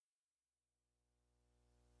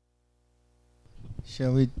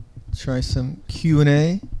Shall we try some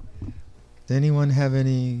Q&A? Does anyone have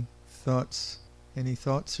any thoughts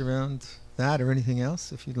around that or anything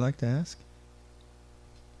else if you'd like to ask?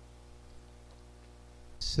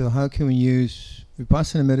 So how can we use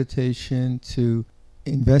Vipassana meditation to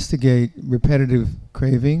investigate repetitive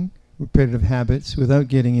craving, repetitive habits without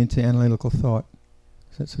getting into analytical thought?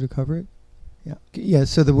 Does that sort of cover it? Yeah,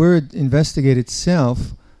 so the word investigate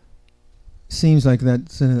itself seems like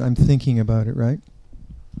that's I'm thinking about it, right?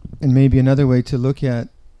 And maybe another way to look at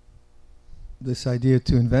this idea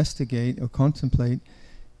to investigate or contemplate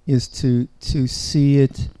is to see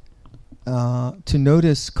it, to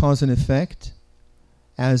notice cause and effect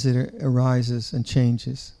as it arises and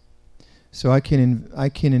changes. So I can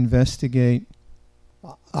investigate,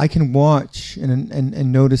 I can watch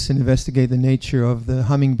and notice and investigate the nature of the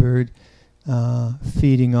hummingbird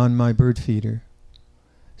feeding on my bird feeder.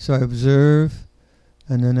 So I observe,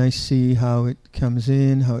 and then I see how it comes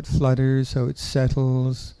in, how it flutters, how it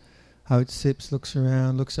settles, how it sips, looks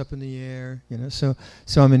around, looks up in the air. So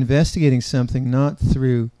I'm investigating something not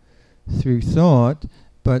through thought,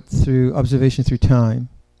 but through observation, through time,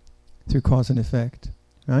 through cause and effect,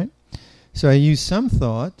 right? So I use some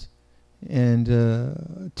thought and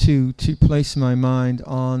to place my mind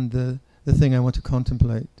on the thing I want to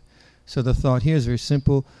contemplate. So the thought here is very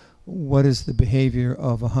simple. What is the behavior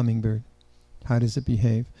of a hummingbird? How does it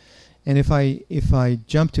behave? And if I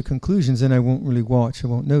jump to conclusions, then I won't really watch. I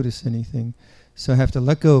won't notice anything. So I have to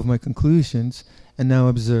let go of my conclusions and now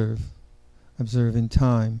observe in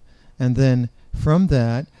time. And then from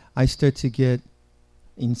that, I start to get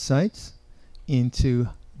insights into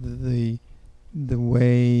the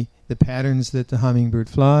way, the patterns that the hummingbird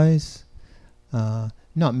flies.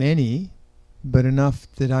 Not many, but enough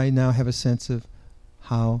that I now have a sense of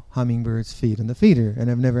how hummingbirds feed on the feeder. And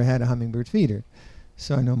I've never had a hummingbird feeder,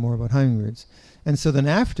 so I know more about hummingbirds. And so then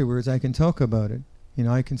afterwards I can talk about it.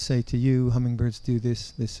 I can say to you, hummingbirds do this,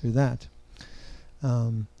 this or that.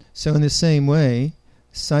 So in the same way,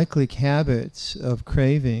 cyclic habits of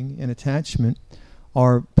craving and attachment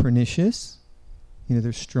are pernicious.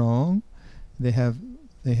 They're strong. They have,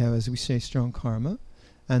 as we say, strong karma,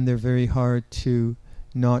 and they're very hard to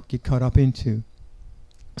not get caught up into.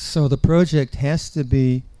 So the project has to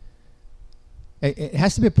be, it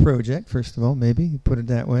has to be a project, first of all, maybe, put it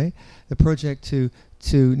that way. The project to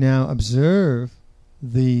now observe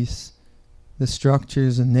the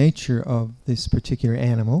structures and nature of this particular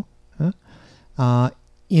animal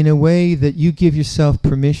in a way that you give yourself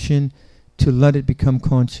permission to let it become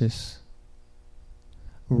conscious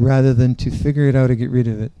rather than to figure it out or get rid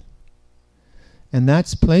of it. And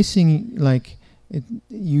that's placing,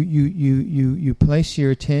 you place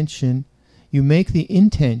your attention, you make the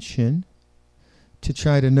intention to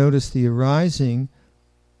try to notice the arising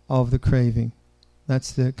of the craving.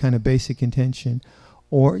 That's the kind of basic intention.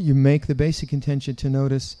 Or you make the basic intention to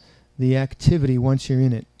notice the activity once you're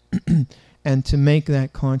in it and to make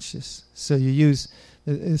that conscious. So you use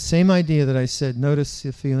the same idea that I said, notice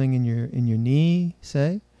the feeling in your knee,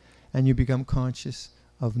 say, and you become conscious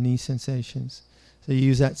of knee sensations. So you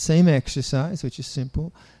use that same exercise, which is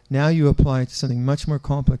simple. Now you apply it to something much more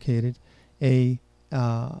complicated, a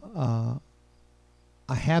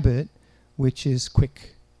habit which is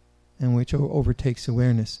quick and which overtakes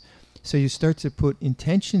awareness. So you start to put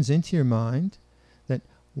intentions into your mind that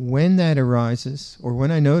when that arises, or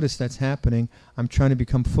when I notice that's happening, I'm trying to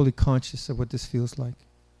become fully conscious of what this feels like,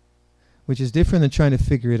 which is different than trying to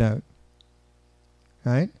figure it out,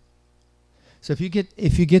 right? So if you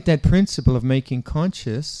get that principle of making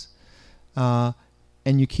conscious, and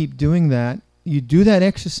you keep doing that, you do that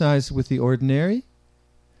exercise with the ordinary,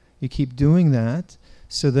 you keep doing that,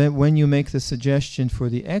 so that when you make the suggestion for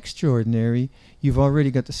the extraordinary, you've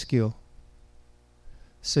already got the skill.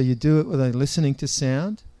 So you do it with listening to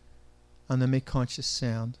sound, and then make conscious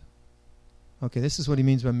sound. Okay, this is what he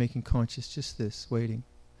means by making conscious, just this, waiting.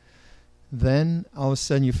 Then all of a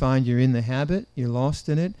sudden you find you're in the habit, you're lost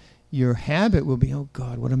in it. Your habit will be, oh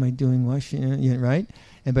God, what am I doing? Why should, right?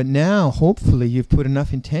 But now, hopefully, you've put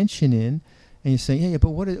enough intention in, and you're saying, yeah,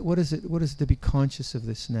 but what is it to be conscious of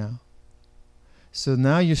this now? So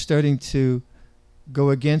now you're starting to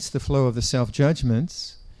go against the flow of the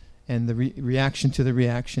self-judgments and the reaction to the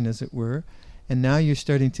reaction, as it were. And now you're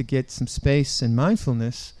starting to get some space and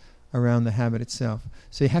mindfulness around the habit itself.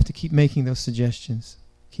 So you have to keep making those suggestions.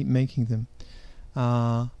 Keep making them.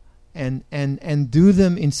 And do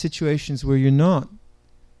them in situations where you're not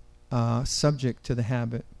subject to the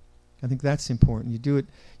habit. I think that's important. You do it.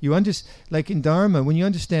 Like in Dharma, when you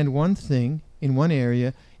understand one thing in one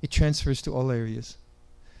area, it transfers to all areas.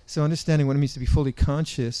 So understanding what it means to be fully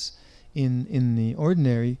conscious in the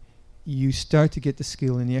ordinary, you start to get the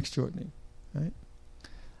skill in the extraordinary,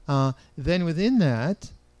 right? Then within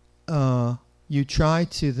that, you try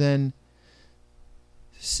to then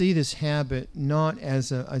see this habit not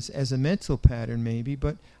as a mental pattern maybe,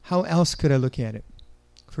 but how else could I look at it?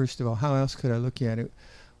 First of all, how else could I look at it?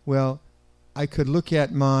 Well, I could look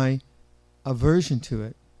at my aversion to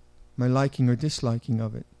it, my liking or disliking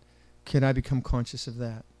of it. Could I become conscious of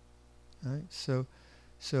that? Right? So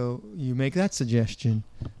you make that suggestion.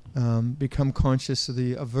 Become conscious of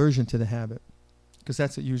the aversion to the habit, because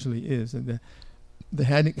that's what it usually is. And the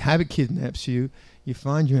habit kidnaps you. You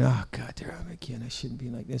find oh God, there I am again. I shouldn't be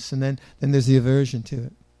like this. And then there's the aversion to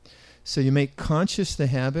it. So you make conscious the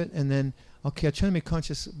habit, and then okay, I try to make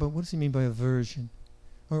conscious. But what does he mean by aversion?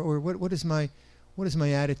 Or what is my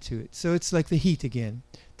attitude? So it's like the heat again.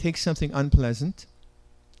 Take something unpleasant,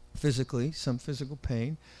 physically, some physical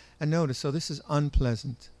pain, and notice. So this is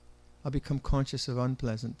unpleasant. I'll become conscious of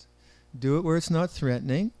unpleasant. Do it where it's not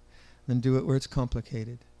threatening, then do it where it's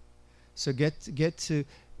complicated. So get to,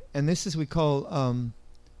 and this is we call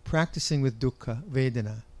practicing with dukkha,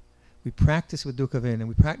 Vedana. We practice with dukkha Vedana.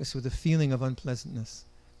 We practice with the feeling of unpleasantness,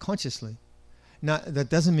 consciously. That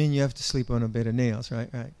doesn't mean you have to sleep on a bed of nails, right?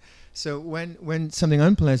 Right. So when something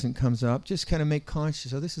unpleasant comes up, just kind of make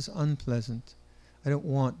conscious, this is unpleasant. I don't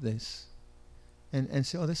want this. And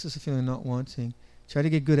say, this is a feeling of not wanting. Try to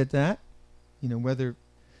get good at that, whether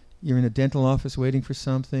you're in a dental office waiting for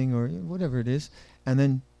something or whatever it is, and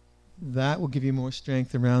then that will give you more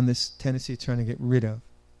strength around this tendency of trying to get rid of.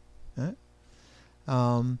 Right?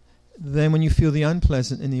 Then when you feel the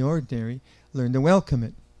unpleasant in the ordinary, learn to welcome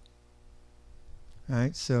it.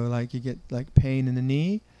 Right? So like you get like pain in the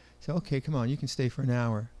knee, so okay, come on, you can stay for an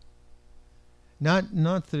hour.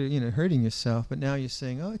 Not through hurting yourself, but now you're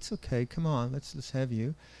saying, it's okay, come on, let's have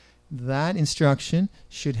you. That instruction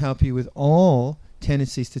should help you with all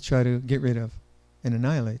tendencies to try to get rid of and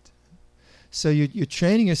annihilate. So you're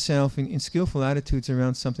training yourself in skillful attitudes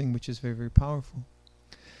around something which is very, very powerful.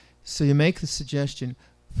 So you make the suggestion,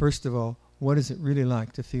 first of all, what is it really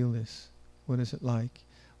like to feel this? What is it like?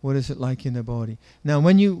 What is it like in the body? Now,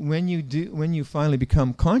 when you finally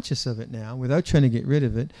become conscious of it now, without trying to get rid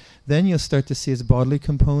of it, then you'll start to see its bodily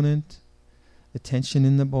component, the tension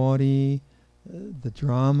in the body, the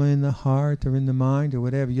drama in the heart or in the mind or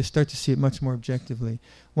whatever. You start to see it much more objectively.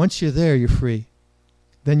 Once you're there, you're free.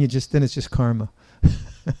 Then it's just karma.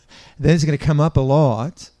 Then it's going to come up a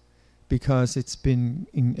lot because it's been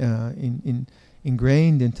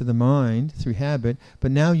ingrained into the mind through habit.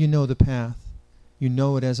 But now you know the path. You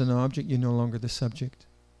know it as an object. You're no longer the subject.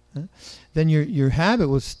 Then your habit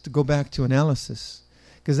was to go back to analysis.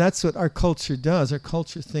 Because that's what our culture does. Our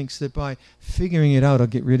culture thinks that by figuring it out, I'll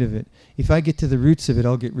get rid of it. If I get to the roots of it,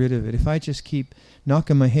 I'll get rid of it. If I just keep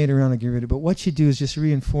knocking my head around, I'll get rid of it. But what you do is just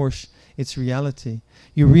reinforce its reality.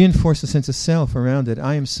 You reinforce a sense of self around it.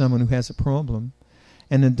 I am someone who has a problem.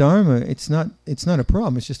 And the Dharma, it's not a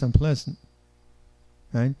problem. It's just unpleasant.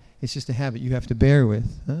 Right? It's just a habit you have to bear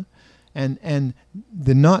with. And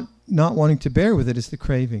the not wanting to bear with it is the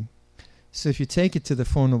craving. So if you take it to the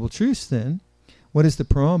Four Noble Truths then, what is the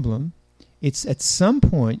problem? It's at some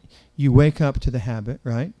point you wake up to the habit,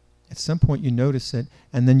 right? At some point you notice it,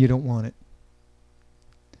 and then you don't want it.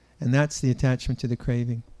 And that's the attachment to the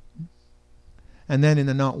craving. And then in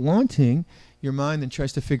the not wanting, your mind then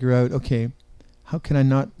tries to figure out, okay, how can I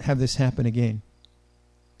not have this happen again?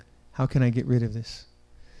 How can I get rid of this?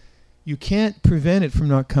 You can't prevent it from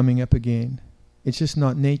not coming up again. It's just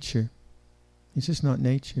not nature. It's just not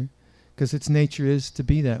nature. Because its nature is to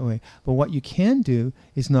be that way. But what you can do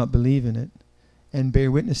is not believe in it and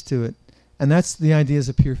bear witness to it. And that's the ideas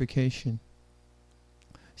of purification.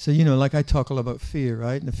 So, like I talk a lot about fear,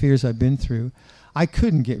 right? And the fears I've been through. I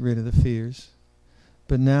couldn't get rid of the fears.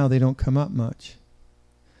 But now they don't come up much.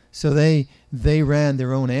 So they ran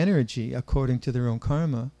their own energy according to their own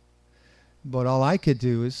karma. But all I could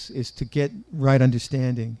do is to get right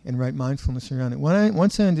understanding and right mindfulness around it.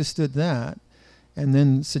 Once I understood that, and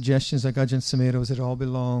then suggestions like Ajahn Sumedho's, it all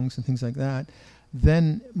belongs and things like that,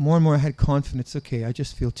 then more and more I had confidence, okay, I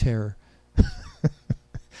just feel terror.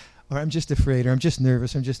 Or I'm just afraid, or I'm just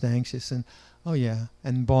nervous, or I'm just anxious, and oh yeah,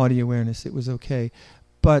 and body awareness, it was okay.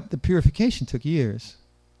 But the purification took years,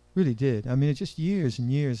 really did. I mean, it's just years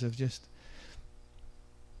and years of just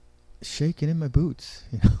shaking in my boots,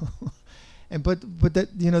 And but that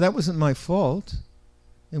that wasn't my fault.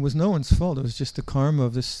 It was no one's fault. It was just the karma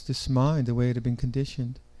of this mind, the way it had been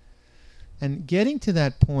conditioned. And getting to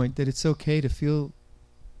that point that it's okay to feel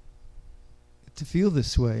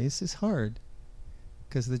this way is hard.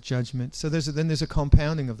 because of the judgment. So then there's a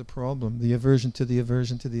compounding of the problem, the aversion to the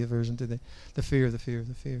aversion to the aversion to the fear of the fear of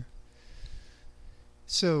the fear.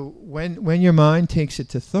 So when your mind takes it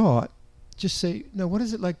to thought, just say, no, what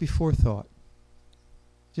is it like before thought?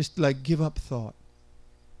 Just like give up thought.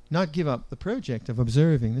 Not give up the project of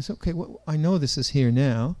observing. This, okay, I know this is here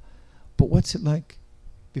now, but what's it like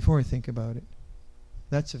before I think about it?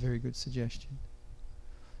 That's a very good suggestion.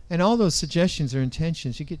 And all those suggestions are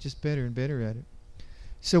intentions. You get just better and better at it.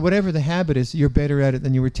 So whatever the habit is, you're better at it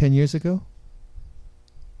than you were 10 years ago?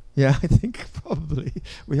 Yeah, I think probably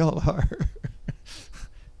we all are.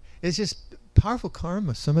 It's just powerful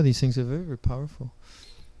karma. Some of these things are very, very powerful.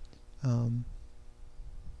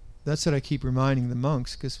 That's what I keep reminding the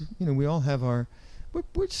monks, because we all have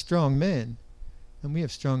we're strong men, and we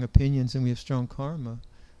have strong opinions, and we have strong karma.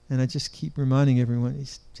 And I just keep reminding everyone,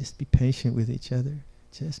 just be patient with each other.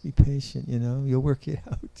 Just be patient, you'll work it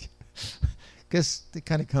out. Because they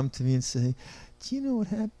kind of come to me and say, do you know what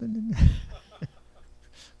happened?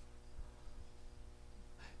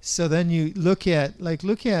 So then you look at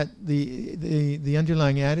the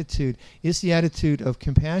underlying attitude. Is the attitude of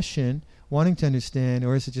compassion, wanting to understand,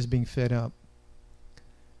 or is it just being fed up?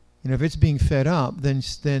 If it's being fed up, then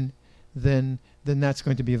that's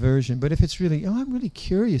going to be aversion. But if it's really, I'm really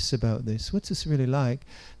curious about this. What's this really like?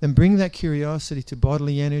 Then bring that curiosity to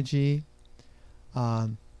bodily energy.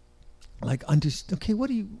 Okay, what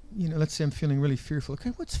do you let's say I'm feeling really fearful.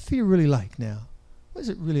 Okay, what's fear really like now? What is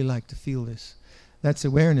it really like to feel this? That's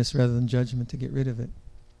awareness rather than judgment to get rid of it.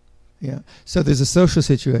 Yeah. So there's a social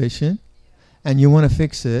situation, and you want to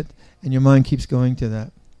fix it, and your mind keeps going to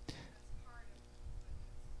that.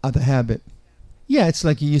 The habit. Yeah, it's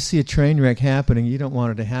like you see a train wreck happening. You don't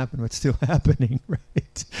want it to happen, but it's still happening,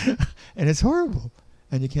 right? And it's horrible,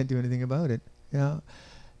 and you can't do anything about it. Yeah.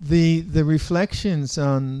 The reflections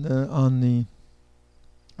on the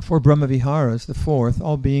four Brahma Viharas, the fourth,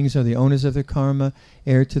 all beings are the owners of their karma,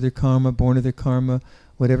 heir to their karma, born of their karma,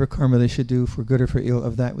 whatever karma they should do for good or for ill,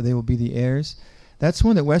 of that they will be the heirs. That's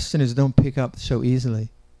one that Westerners don't pick up so easily.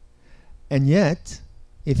 And yet,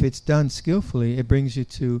 if it's done skillfully, it brings you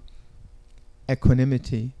to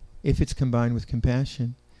equanimity, if it's combined with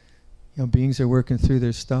compassion. Beings are working through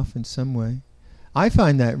their stuff in some way. I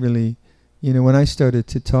find that really, when I started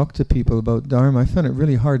to talk to people about Dharma, I found it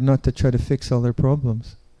really hard not to try to fix all their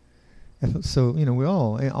problems. So, we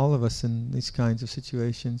all of us in these kinds of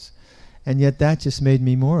situations. And yet that just made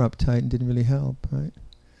me more uptight and didn't really help, right?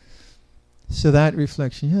 So that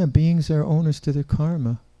reflection, beings are owners to their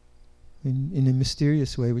karma in a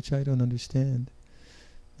mysterious way, which I don't understand.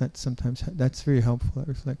 That's very helpful, that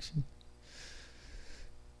reflection.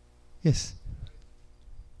 Yes?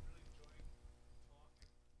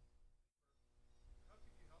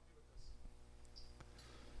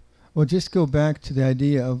 Well, just go back to the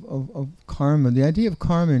idea of karma. The idea of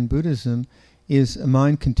karma in Buddhism is a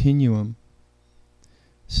mind continuum.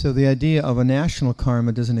 So the idea of a national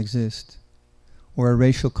karma doesn't exist, or a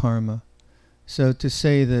racial karma. So to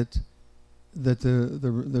say that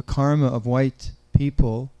the karma of white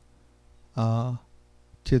people to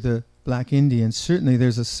the black Indians, certainly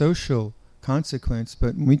there's a social consequence,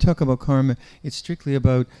 but when we talk about karma, it's strictly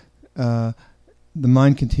about the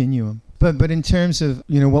mind continuum. But in terms of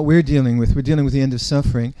what we're dealing with the end of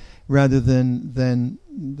suffering rather than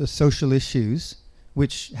the social issues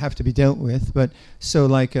which have to be dealt with. But so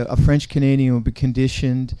like a French Canadian would be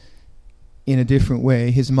conditioned in a different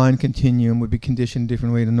way. His mind continuum would be conditioned in a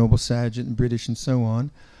different way to Noble Saget and British and so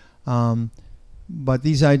on. But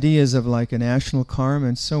these ideas of like a national karma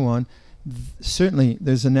and so on, certainly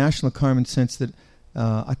there's a national karma in the sense that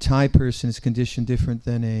a Thai person is conditioned different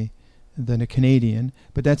than a Canadian,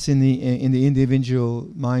 but that's in the individual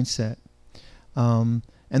mindset. And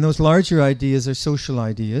those larger ideas are social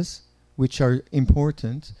ideas, which are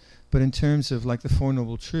important, but in terms of like the Four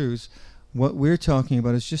Noble Truths, what we're talking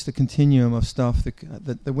about is just the continuum of stuff,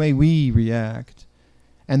 the way we react.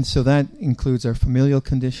 And so that includes our familial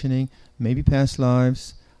conditioning, maybe past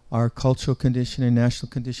lives, our cultural conditioning, national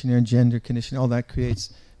conditioning, and gender conditioning. All that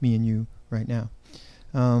creates me and you right now.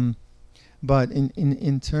 But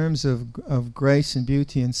in terms of grace and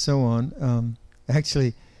beauty and so on,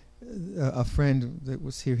 actually, a friend that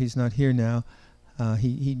was here, he's not here now,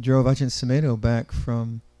 he drove Ajahn Sumedho back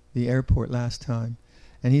from the airport last time.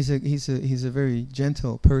 And he's a very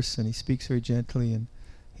gentle person. He speaks very gently, and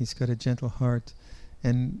he's got a gentle heart.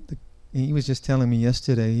 And he was just telling me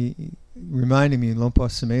yesterday, he reminded me of Lompa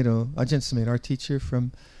Sumedho, Ajahn Sumedho, our teacher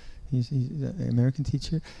he's an American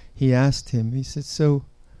teacher. He asked him, he said, "So,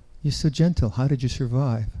 you're so gentle, how did you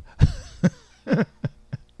survive?"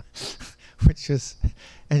 which was,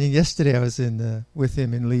 and then yesterday I was with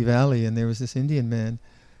him in Lee Valley, and there was this Indian man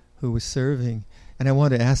who was serving, and I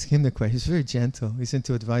wanted to ask him the question. He's very gentle. He's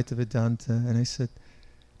into Advaita Vedanta, and I said,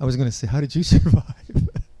 I was going to say, how did you survive?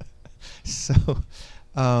 So,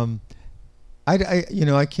 I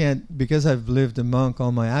can't, because I've lived a monk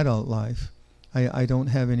all my adult life. I don't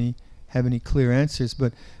have any clear answers,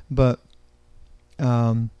 but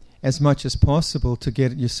as much as possible to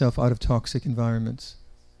get yourself out of toxic environments.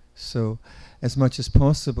 So, as much as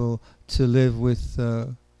possible to live with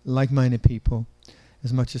like-minded people,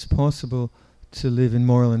 as much as possible to live in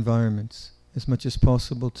moral environments, as much as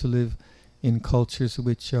possible to live in cultures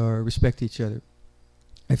which respect each other.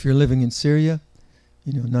 If you're living in Syria,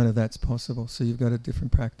 none of that's possible. So you've got a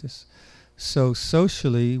different practice. So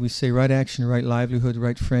socially, we say right action, right livelihood,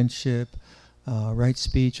 right friendship, right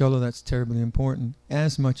speech. All of that's terribly important,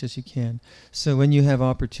 as much as you can. So when you have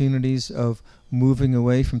opportunities of moving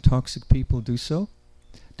away from toxic people, do so.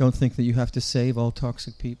 Don't think that you have to save all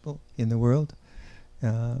toxic people in the world.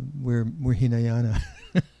 We're Hinayana.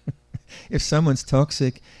 If someone's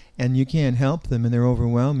toxic and you can't help them and they're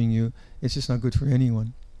overwhelming you, it's just not good for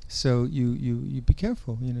anyone. So you be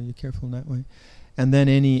careful. You're careful in that way. And then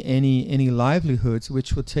any livelihoods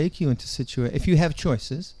which will take you into situations. If you have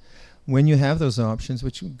choices, when you have those options,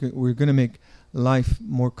 which we're going to make life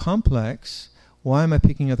more complex. Why am I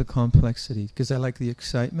picking up the complexity? Because I like the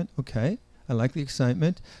excitement. Okay, I like the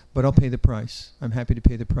excitement, but I'll pay the price. I'm happy to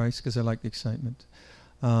pay the price because I like the excitement.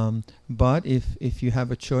 But if you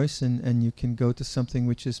have a choice and you can go to something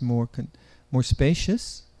which is more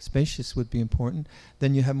spacious would be important,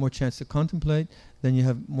 then you have more chance to contemplate, then you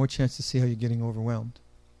have more chance to see how you're getting overwhelmed.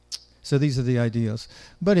 So these are the ideals.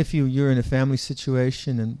 But if you're in a family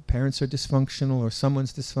situation and parents are dysfunctional or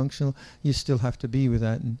someone's dysfunctional, you still have to be with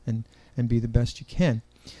that and be the best you can.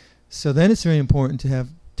 So then it's very important to have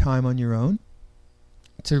time on your own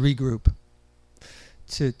to regroup,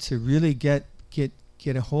 to really get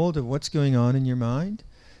a hold of what's going on in your mind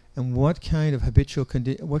and what kind of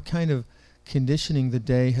what kind of conditioning the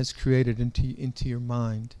day has created into your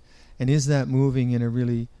mind, and is that moving in a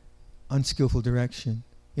really unskillful direction?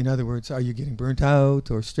 In other words, are you getting burnt out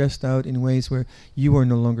or stressed out in ways where you are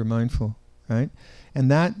no longer mindful, right? And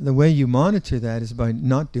the way you monitor that is by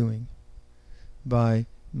not doing, by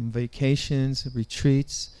vacations,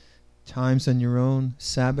 retreats, times on your own,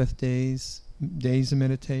 Sabbath days of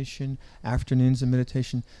meditation, afternoons of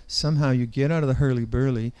meditation. Somehow you get out of the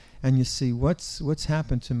hurly-burly and you see what's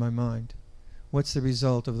happened to my mind. What's the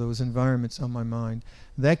result of those environments on my mind?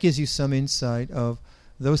 That gives you some insight of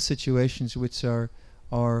those situations which are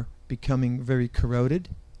becoming very corroded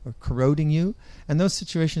or corroding you, and those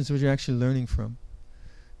situations which you're actually learning from.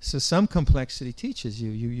 So some complexity teaches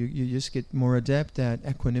you. You just get more adept at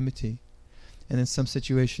equanimity, and then some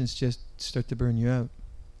situations just start to burn you out,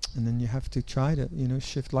 and then you have to try to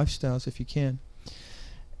shift lifestyles if you can.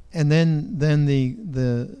 And then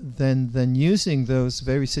using those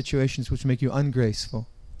very situations which make you ungraceful,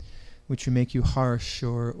 which will make you harsh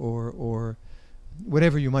or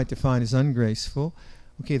whatever you might define as ungraceful,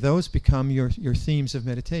 okay, those become your themes of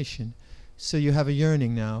meditation. So you have a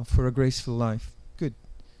yearning now for a graceful life. Good,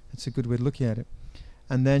 that's a good way to look at it.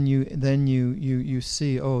 And then you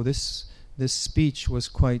see, oh, this speech was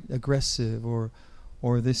quite aggressive, or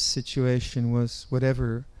this situation was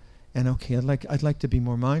whatever. And okay, I'd like to be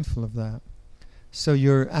more mindful of that. So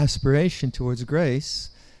your aspiration towards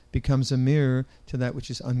grace becomes a mirror to that which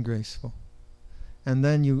is ungraceful. And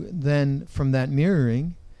then from that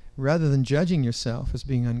mirroring, rather than judging yourself as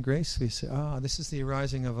being ungraceful, you say, this is the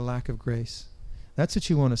arising of a lack of grace. That's what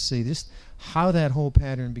you want to see, just how that whole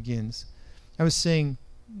pattern begins. I was saying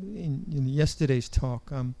in yesterday's talk,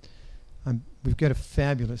 we've got a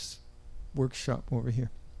fabulous workshop over here,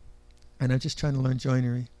 and I'm just trying to learn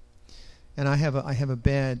joinery. And I have a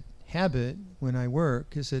bad habit when I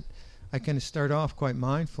work, is that I kind of start off quite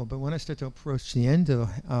mindful, but when I start to approach the end of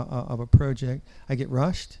a project, I get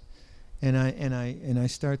rushed, and I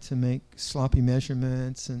start to make sloppy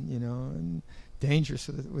measurements, and dangerous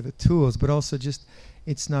with the tools, but also just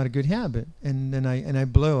it's not a good habit, and then I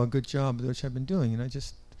blow a good job which I've been doing, and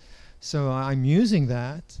so I'm using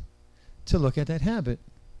that to look at that habit.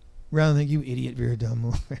 Rather than you idiot,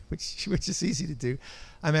 Viradamu, which is easy to do,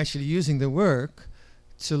 I'm actually using the work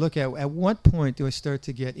to look at what point do I start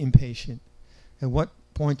to get impatient? At what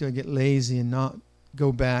point do I get lazy and not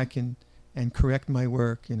go back and correct my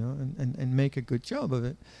work, and make a good job of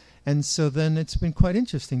it? And so then it's been quite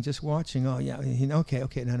interesting just watching,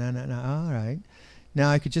 okay, no, all right.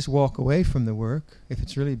 Now I could just walk away from the work if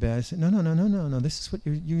it's really bad. I say, no, this is what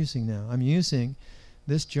you're using now. I'm using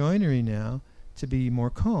this joinery now to be more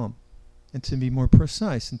calm. and to be more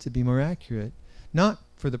precise and to be more accurate. Not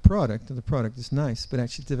for the product is nice, but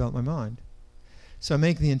actually to develop my mind. So I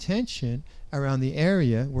make the intention around the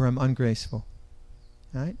area where I'm ungraceful,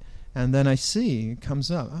 right? And then I see, it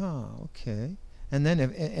comes up, okay. And then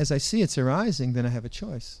as I see it's arising, then I have a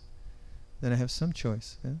choice. Then I have some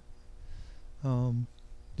choice. Yeah?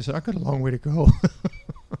 So I've got a long way to go.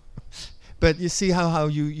 But you see how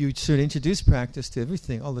you sort of introduce practice to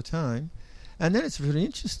everything all the time. And then it's really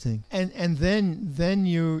interesting. And then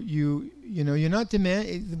you're not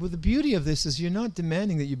demanding. Well, the beauty of this is you're not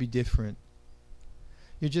demanding that you be different.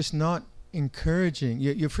 You're just not encouraging.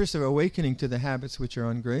 You're first of all awakening to the habits which are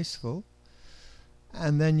ungraceful,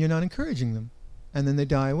 and then you're not encouraging them, and then they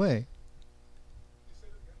die away.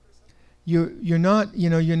 You're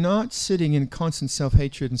not sitting in constant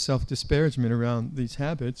self-hatred and self-disparagement around these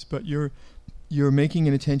habits, but you're making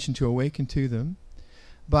an intention to awaken to them.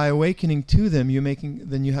 By awakening to them,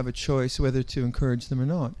 then you have a choice whether to encourage them or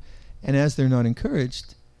not. And as they're not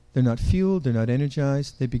encouraged, they're not fueled, they're not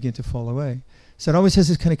energized, they begin to fall away. So it always has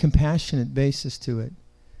this kind of compassionate basis to it,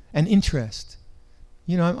 and interest.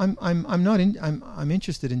 I'm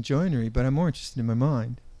interested in joinery, but I'm more interested in my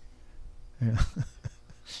mind. Yeah.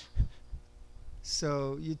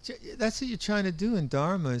 So that's what you're trying to do in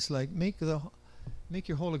Dharma, is like make your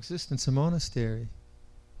whole existence a monastery.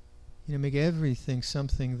 Make everything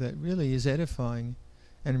something that really is edifying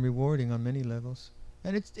and rewarding on many levels.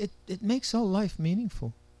 And it makes all life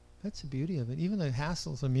meaningful. That's the beauty of it. Even the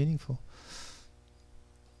hassles are meaningful.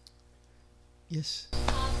 Yes? I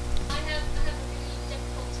have a really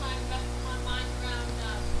difficult time wrapping my mind around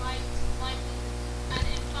right and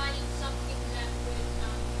finding something that would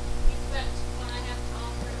reflect what I have to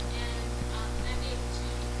offer and be able to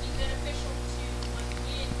be beneficial to my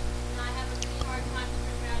community. And I have a really hard time to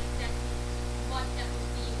figure out exactly what that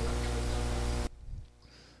would be, what that would look like.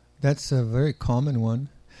 That's a very common one.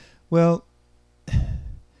 Well,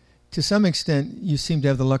 to some extent, you seem to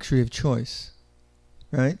have the luxury of choice.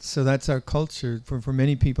 Right? So that's our culture. For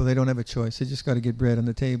many people, they don't have a choice. They just got to get bread on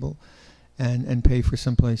the table and pay for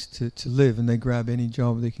some place to live, and they grab any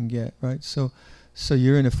job they can get, right? So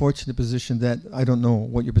you're in a fortunate position that, I don't know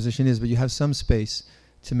what your position is, but you have some space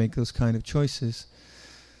to make those kind of choices.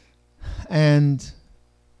 And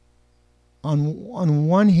on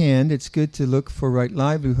one hand, it's good to look for right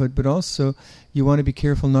livelihood, but also you want to be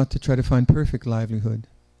careful not to try to find perfect livelihood,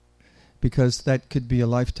 because that could be a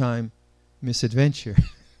lifetime misadventure.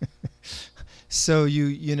 So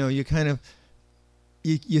you kind of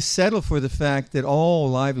you settle for the fact that all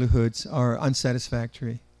livelihoods are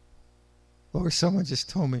unsatisfactory. Or someone just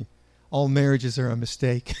told me all marriages are a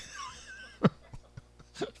mistake.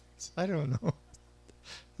 I don't know.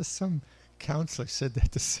 Some counselor said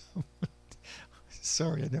that to someone.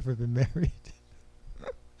 Sorry, I've never been married.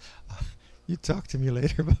 You talk to me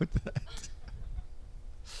later about that.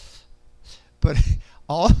 But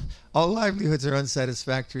all livelihoods are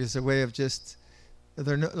unsatisfactory as a way of just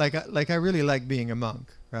they're no, like I really like being a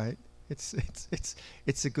monk, right? It's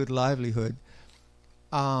a good livelihood,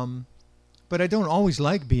 but I don't always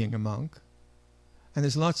like being a monk, and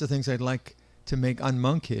there's lots of things I'd like to make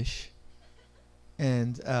unmonkish,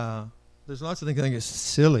 and there's lots of things I think is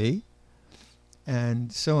silly,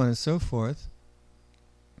 and so on and so forth.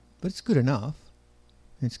 But it's good enough.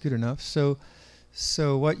 It's good enough. So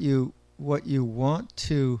what you want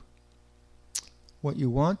to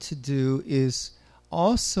do is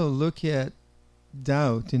also look at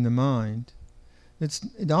doubt in the mind.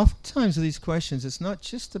 Oftentimes with these questions, it's not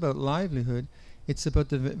just about livelihood, it's about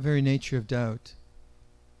the very nature of doubt.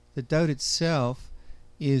 The doubt itself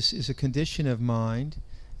is a condition of mind,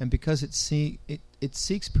 and because it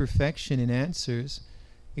seeks perfection in answers,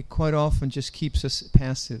 it quite often just keeps us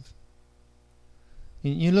passive.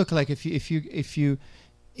 You look like if a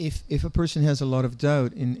person has a lot of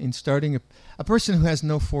doubt in starting a person who has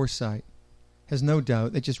no foresight, has no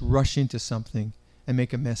doubt, they just rush into something and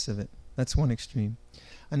make a mess of it. That's one extreme.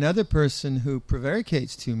 Another person who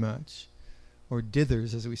prevaricates too much, or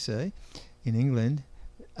dithers as we say in England,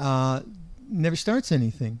 never starts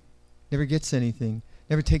anything, never gets anything,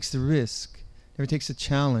 never takes the risk, never takes a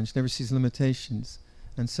challenge, never sees limitations,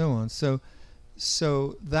 and so on. So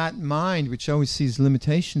that mind which always sees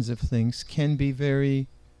limitations of things can be very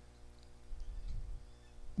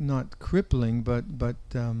not crippling, but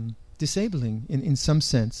disabling in some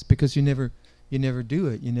sense, because you never do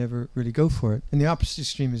it, you never really go for it. And the opposite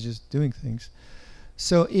extreme is just doing things.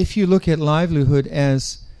 So if you look at livelihood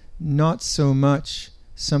as not so much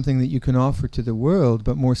something that you can offer to the world,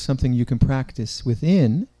 but more something you can practice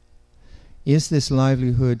within, is this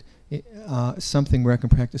livelihood something where I can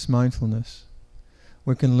practice mindfulness?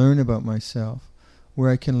 where I can learn about myself, where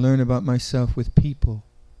I can learn about myself with people,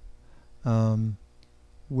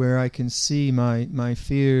 where I can see my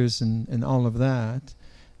fears and all of that,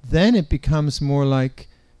 then it becomes more like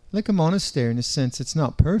a monastery in a sense. It's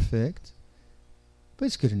not perfect, but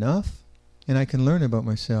it's good enough, and I can learn about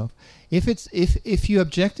myself. If you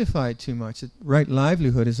objectify it too much, right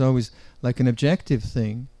livelihood is always like an objective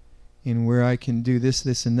thing, in where I can do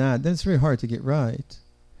this, and that, then it's very hard to get right.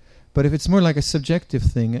 But if it's more like a subjective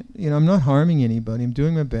thing, I'm not harming anybody, I'm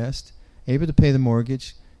doing my best, able to pay the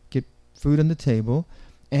mortgage, get food on the table,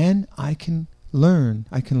 and I can learn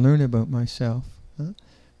about myself.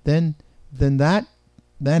 Then that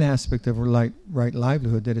aspect of right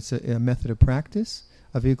livelihood, that it's a method of practice,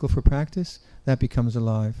 a vehicle for practice, that becomes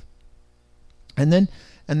alive. And then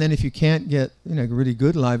if you can't get really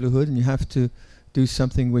good livelihood, and you have to do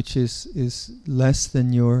something which is less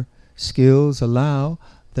than your skills allow,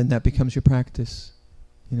 then that becomes your practice.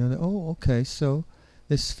 Okay, so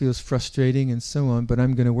this feels frustrating and so on, but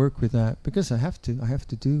I'm going to work with that because I have to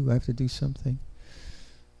do something.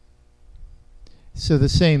 So the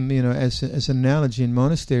same, as an analogy in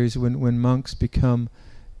monasteries, when monks become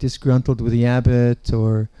disgruntled with the abbot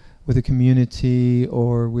or with the community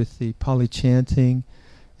or with the Pali chanting,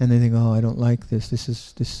 and they think, oh, I don't like this. This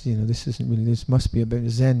isn't really. This must be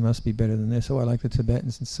Zen must be better than this. Oh, I like the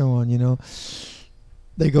Tibetans and so on.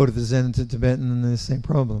 They go to the Zen and to Tibetan, and the same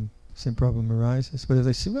problem arises. But if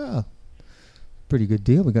they say, well, pretty good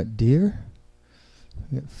deal. We got deer,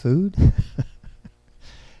 we got food, and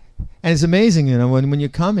it's amazing. When you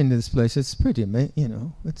come into this place, it's pretty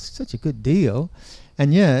amazing. It's such a good deal,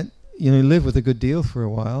 and yet you live with a good deal for a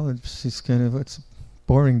while. It's just it's a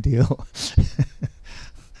boring deal.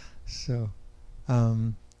 So,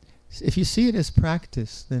 if you see it as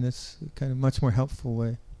practice, then it's kind of much more helpful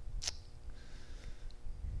way.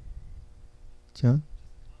 John?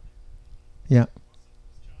 Yeah.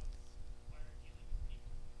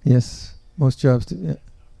 Yes, most jobs do. Yeah.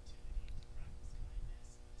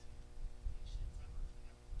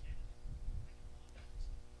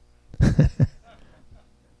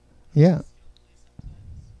 Yeah.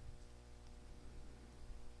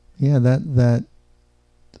 Yeah,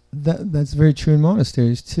 that's very true in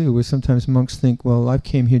monasteries too, where sometimes monks think, well, I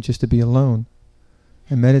came here just to be alone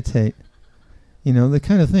and meditate. They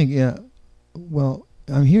kind of think, yeah, well,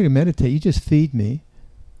 I'm here to meditate. You just feed me,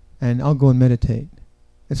 and I'll go and meditate.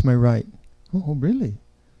 It's my right. Oh, really?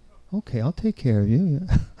 Okay, I'll take care of you.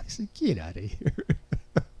 Yeah. I said, get out of here.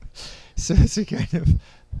 So it's a kind of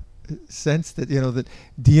sense that that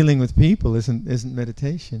dealing with people isn't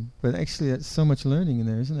meditation, but actually that's so much learning in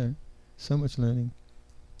there, isn't there? So much learning.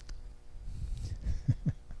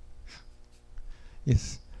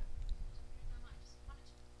 Yes.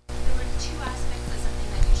 There were two aspects of something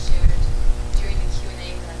that you shared during the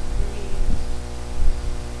Q&A that really,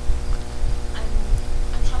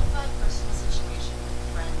 I'm troubled by a personal situation with a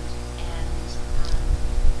friend, and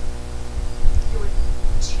there were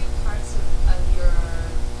two parts of your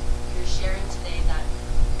sharing today that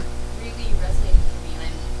really resonated for me.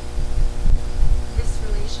 And this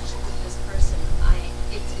relationship with this person,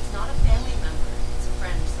 it's not a family member, it's a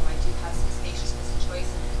friend, so I do have some spaciousness and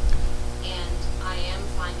choice in it. And I am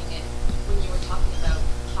finding it, when you were talking about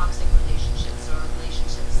toxic relationships or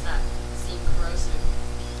relationships that seem corrosive,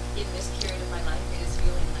 in this period of my life it is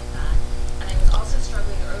feeling like that. And I was also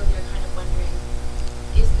struggling earlier, kind of wondering,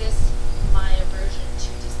 is this my aversion to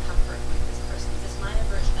discomfort with this person? Is this my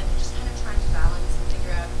aversion? I'm just kind of trying to balance and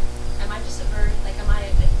figure out, am I just am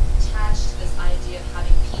I attached to this idea of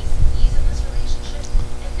having peace and ease in this relationship,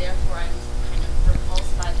 and therefore I'm kind of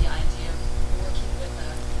repulsed by the idea of working with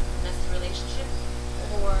a messy relationship,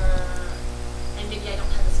 and maybe I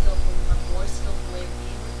don't have a more skillful way of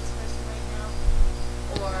being with this person right now,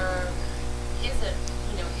 or is it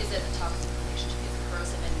a toxic relationship? Is it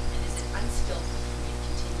corrosive, and is it unskillful for me to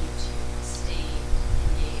continue to stay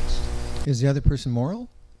engaged? Is the other person moral?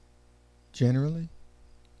 Generally?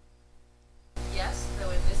 Yes, though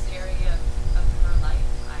in this area of her life,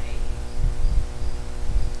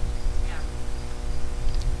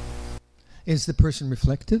 Is the person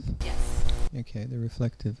reflective? Yes. Okay, they're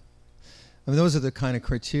reflective. I mean, those are the kind of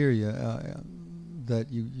criteria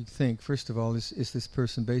that you think. First of all, is this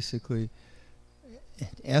person basically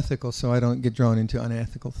ethical, so I don't get drawn into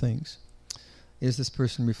unethical things? Is this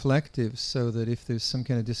person reflective, so that if there's some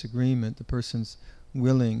kind of disagreement, the person's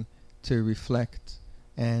willing to reflect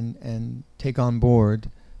and take on board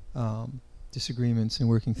disagreements and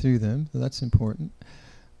working through them? So that's important.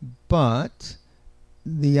 But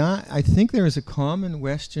I think there is a common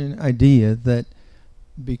Western idea that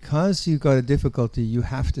because you've got a difficulty, you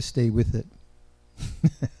have to stay with it.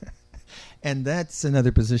 And that's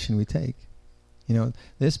another position we take.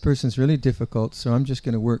 This person's really difficult, so I'm just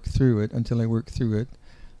going to work through it until I work through it.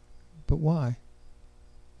 But why?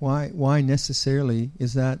 Why necessarily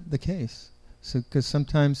is that the case? So, because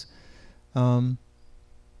sometimes,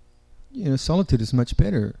 solitude is much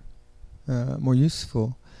better, more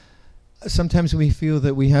useful. Sometimes we feel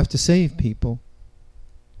that we have to save people.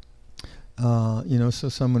 So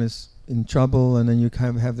someone is in trouble, and then you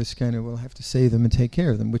kind of have this kind of, well, I have to save them and take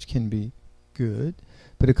care of them, which can be good.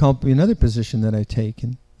 But it can't be another position that I've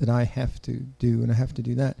taken, that I have to do, and I have to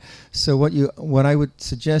do that. So what I would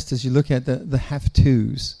suggest is you look at the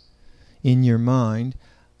have-tos in your mind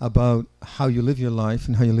about how you live your life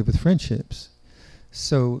and how you live with friendships.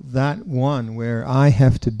 So that one where I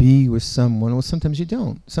have to be with someone, well, sometimes you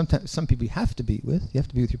don't. Sometimes some people you have to be with. You have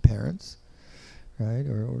to be with your parents, right?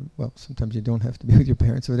 Or sometimes you don't have to be with your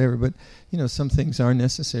parents or whatever. But, some things are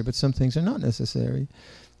necessary, but some things are not necessary.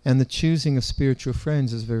 And the choosing of spiritual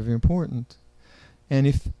friends is very, very important. And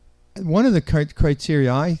if one of the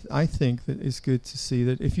criteria I think that is good to see,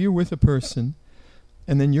 that if you're with a person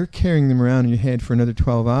and then you're carrying them around in your head for another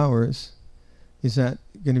 12 hours, is that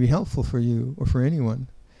going to be helpful for you or for anyone?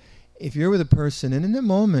 If you're with a person and in the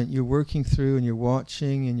moment you're working through and you're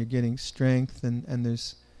watching and you're getting strength and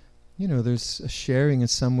there's, there's a sharing in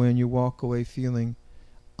some way, and you walk away feeling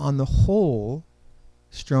on the whole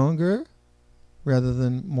stronger rather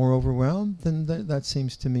than more overwhelmed, then that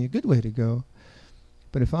seems to me a good way to go.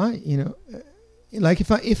 But if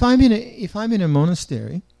if I'm in a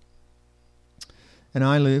monastery and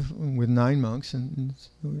I live with 9 monks and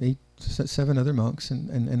 7 other monks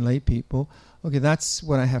and lay people, okay, that's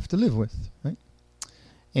what I have to live with, right?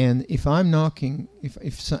 And if I'm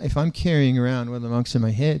if I'm carrying around one of the monks in my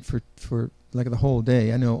head for like the whole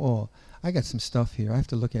day, I know, I got some stuff here, I have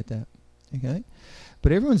to look at that, okay?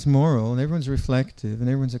 But everyone's moral and everyone's reflective and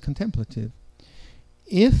everyone's a contemplative.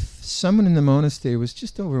 If someone in the monastery was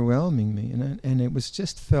just overwhelming me and it was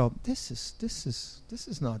just felt, this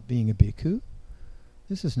is not being a bhikkhu,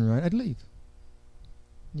 this isn't right, I'd leave.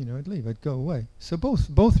 I'd leave, I'd go away. So both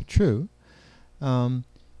are true.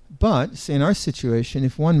 But say in our situation,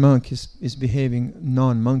 if one monk is behaving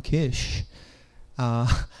non-monkish,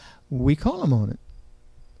 we call him on it.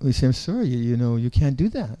 We say, I'm sorry, you can't do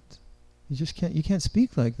that. You can't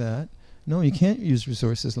speak like that. No, you can't use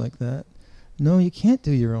resources like that. No, you can't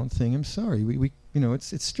do your own thing. I'm sorry. We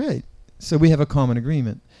it's straight. So we have a common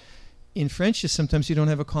agreement. In friendship, sometimes you don't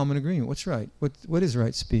have a common agreement. What's right? What is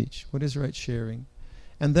right speech? What is right sharing?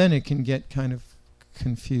 And then it can get kind of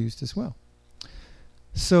confused as well.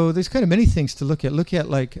 So there's kind of many things to look at. Look at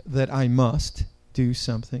like that I must do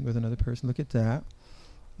something with another person. Look at that.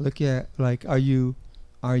 Look at like are you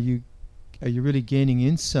really gaining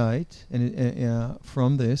insight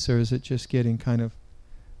from this, or is it just getting kind of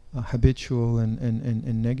habitual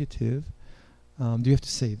and negative? Do you have to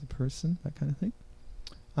save the person? That kind of thing.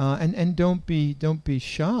 And don't be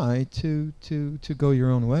shy to go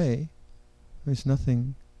your own way. There's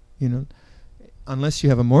nothing, unless you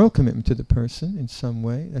have a moral commitment to the person in some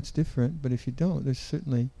way, that's different. But if you don't, there's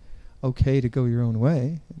certainly okay to go your own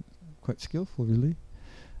way. Quite skillful, really.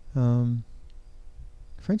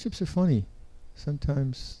 Friendships are funny.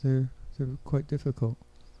 Sometimes they're quite difficult.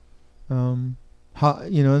 Then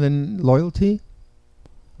loyalty.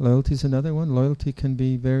 Loyalty is another one. Loyalty can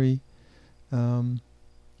be very,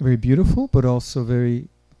 very beautiful, but also very.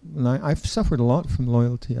 I've suffered a lot from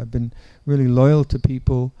loyalty. I've been really loyal to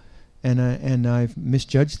people, and I've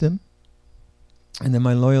misjudged them. And then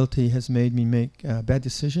my loyalty has made me make bad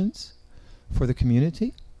decisions for the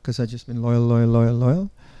community because I've just been loyal.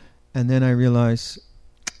 And then I realize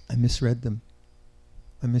I misread them,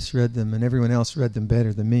 and everyone else read them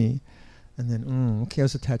better than me. And then, I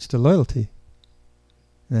was attached to loyalty,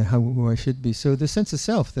 and who I should be. So the sense of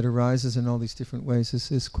self that arises in all these different ways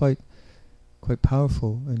is quite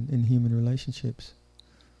powerful in human relationships.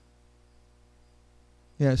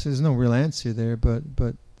 Yeah, so there's no real answer there, but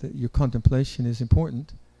your contemplation is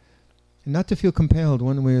important, and not to feel compelled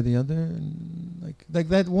one way or the other. And like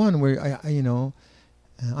that one where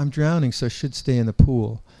I'm drowning, so I should stay in the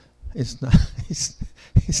pool. It's not.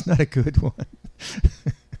 It's not a good one.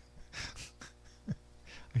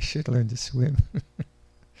 I should learn to swim.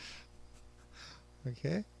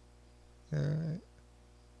 Okay. All right.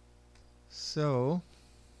 So,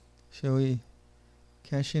 shall we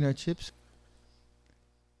cash in our chips?